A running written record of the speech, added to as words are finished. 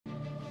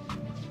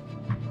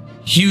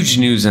Huge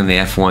news on the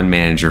F1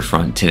 Manager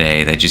front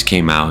today that just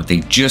came out.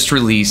 They just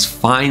released,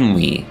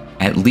 finally,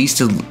 at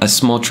least a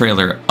small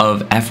trailer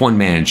of F1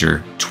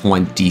 Manager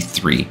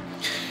 23.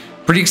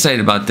 Pretty excited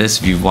about this.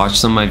 If you've watched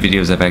some of my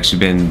videos, I've actually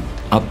been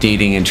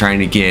updating and trying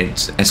to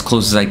get as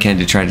close as I can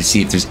to try to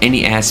see if there's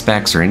any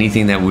aspects or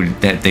anything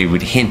that they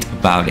would hint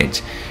about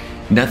it.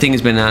 Nothing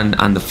has been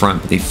on the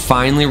front, but they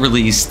finally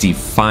released the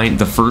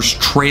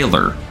first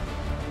trailer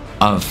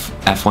of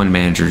F1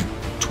 Manager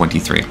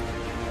 23.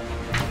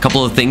 A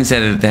couple of things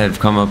that have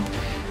come up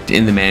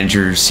in the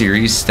Manager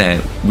series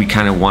that we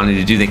kind of wanted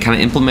to do. They kind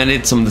of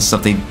implemented some of the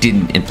stuff they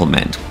didn't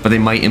implement, but they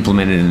might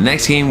implement it in the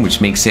next game,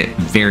 which makes it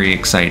very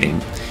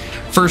exciting.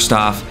 First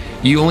off,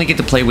 you only get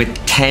to play with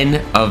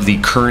 10 of the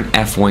current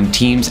F1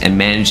 teams and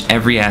manage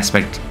every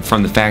aspect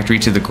from the factory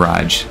to the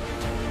garage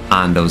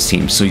on those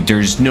teams. So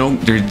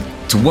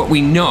to what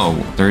we know,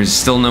 there is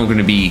still not going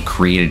to be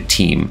created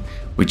team,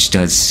 which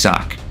does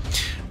suck.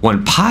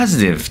 One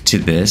positive to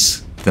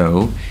this,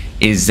 though,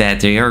 is that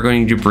they are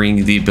going to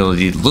bring the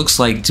ability, it looks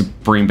like, to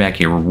bring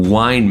back a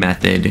rewind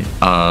method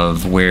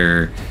of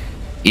where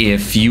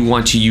if you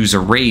want to use a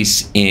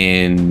race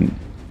in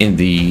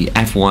the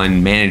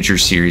F1 Manager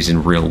series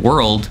in real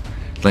world,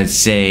 let's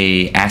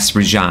say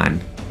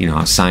Azerbaijan,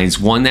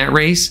 Sainz won that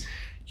race,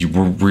 you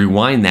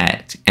rewind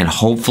that, and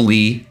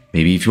hopefully,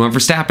 maybe if you want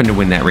Verstappen to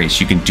win that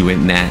race, you can do it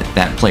in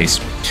that place.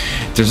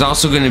 There's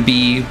also going to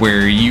be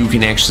where you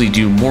can actually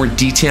do more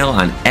detail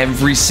on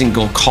every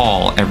single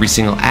call, every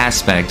single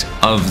aspect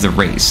of the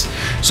race.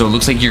 So it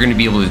looks like you're going to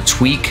be able to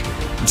tweak.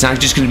 It's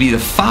not just going to be the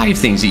 5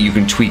 things that you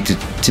can tweak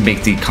to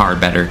make the car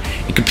better.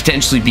 It could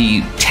potentially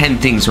be 10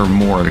 things or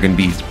more that are going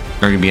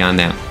to be on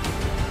that.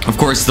 Of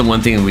course, the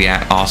one thing that we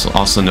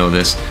also know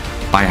this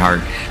by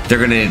heart, they're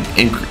going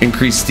to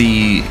increase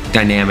the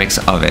dynamics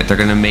of it. They're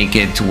going to make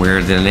it to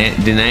where the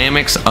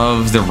dynamics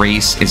of the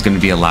race is going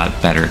to be a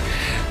lot better.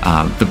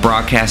 The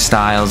broadcast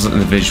styles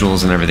and the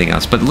visuals and everything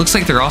else. But it looks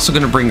like they're also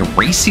going to bring a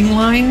racing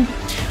line,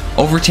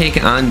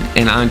 overtake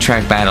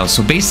on-track battles.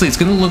 So basically, it's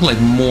going to look like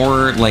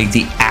more like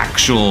the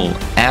actual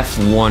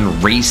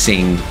F1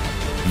 racing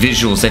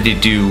visuals that they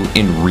do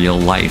in real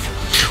life.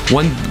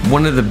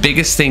 One of the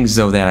biggest things,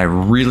 though, that I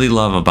really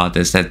love about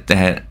this,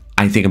 that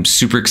I think I'm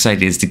super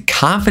excited, is the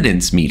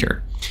confidence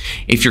meter.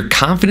 If your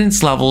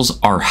confidence levels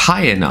are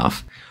high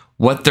enough,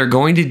 what they're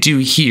going to do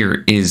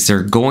here is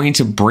they're going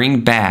to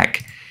bring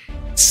back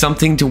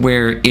something to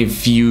where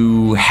if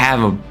you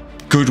have a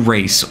good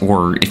race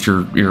or if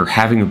you're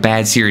having a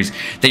bad series,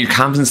 that your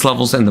confidence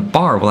levels and the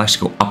bar will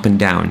actually go up and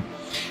down.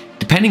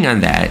 Depending on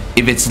that,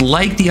 if it's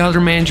like the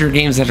other Manager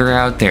games that are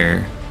out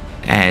there,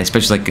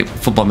 especially like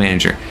Football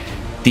Manager,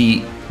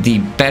 the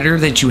better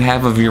that you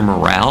have of your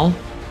morale,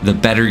 the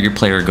better your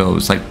player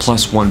goes, like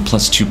 +1,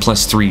 +2,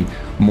 +3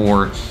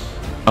 more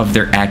of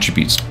their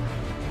attributes,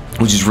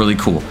 which is really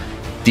cool.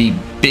 The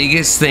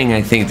biggest thing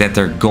I think that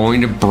they're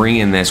going to bring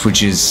in this,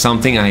 which is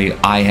something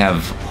I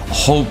have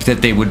hoped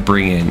that they would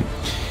bring in,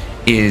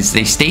 is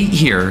they state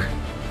here,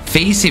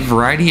 face a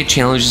variety of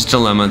challenges,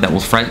 dilemma that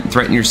will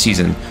threaten your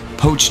season.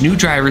 Poach new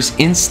drivers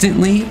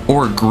instantly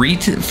or agree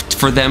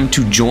for them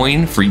to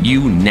join for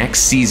you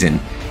next season.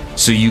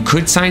 So you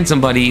could sign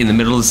somebody in the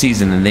middle of the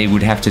season and they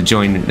would have to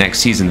join next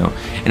season though.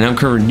 And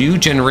uncover new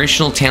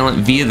generational talent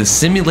via the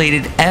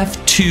simulated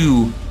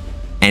F2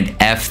 and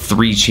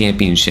F3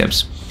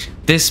 championships.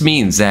 This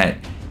means that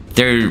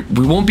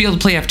we won't be able to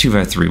play F2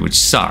 or F3, which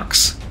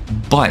sucks.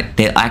 But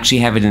they'll actually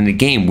have it in the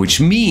game,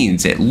 which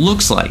means it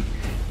looks like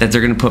that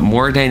they're going to put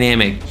more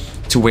dynamic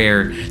to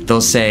where they'll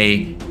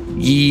say,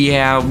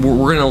 yeah,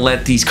 we're going to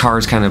let these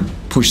cars kind of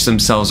push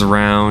themselves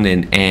around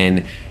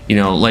and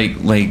like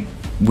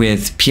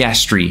with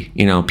Piastri,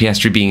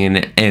 Piastri being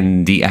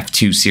in the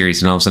F2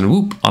 series, and all of a sudden,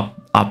 whoop,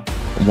 up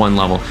one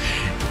level.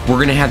 We're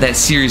going to have that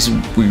series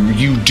where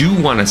you do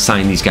want to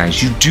sign these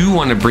guys. You do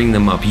want to bring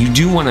them up. You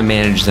do want to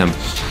manage them.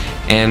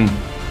 And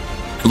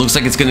it looks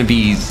like it's going to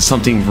be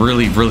something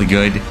really, really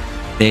good.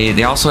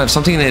 They also have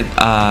something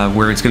that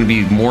where it's going to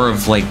be more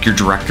of like your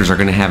directors are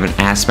going to have an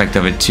aspect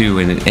of it too.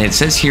 And it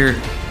says here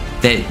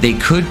that they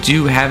could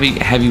have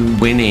you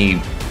win a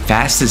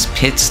fastest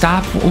pit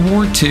stop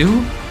award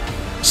too.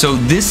 So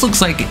this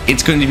looks like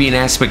it's going to be an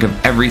aspect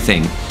of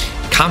everything.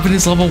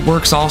 Confidence level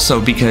works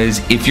also because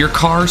if your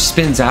car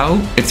spins out,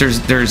 if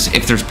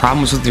there's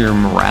problems with your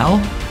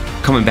morale,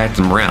 coming back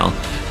to morale,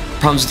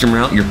 problems with your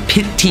morale, your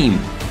pit team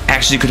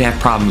actually could have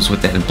problems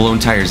with that and blown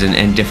tires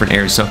and different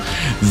areas. So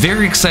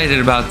very excited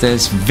about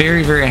this,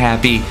 very, very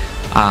happy.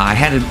 I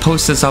had to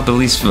post this up, at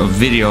least a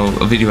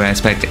video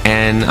aspect,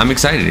 and I'm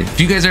excited. If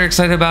you guys are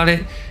excited about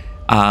it,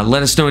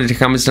 let us know in the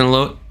comments down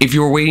below. If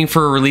you were waiting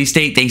for a release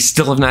date, they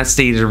still have not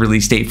stated a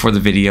release date for the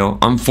video.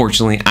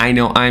 Unfortunately, I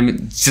know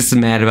I'm just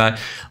mad about it.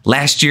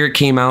 Last year it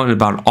came out in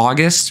about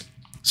August,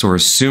 so we're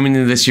assuming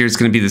that this year it's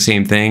going to be the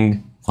same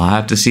thing. We'll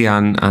have to see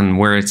on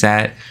where it's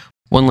at.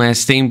 One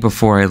last thing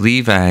before I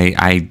leave,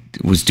 I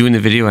was doing the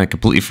video and I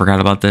completely forgot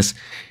about this.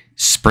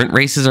 Sprint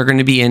races are going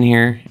to be in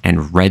here,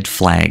 and red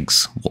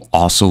flags will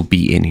also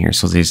be in here.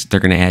 So they're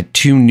going to add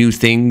 2 new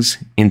things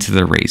into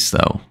the race,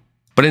 though.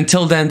 But But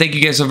until then, thank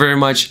you guys so very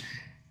much.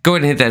 Go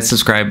ahead and hit that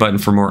subscribe button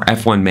for more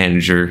F1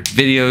 Manager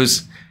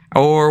videos,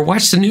 or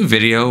watch the new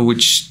video,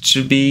 which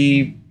should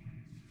be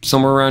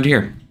somewhere around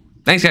here.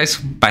 Thanks, guys.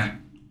 Bye.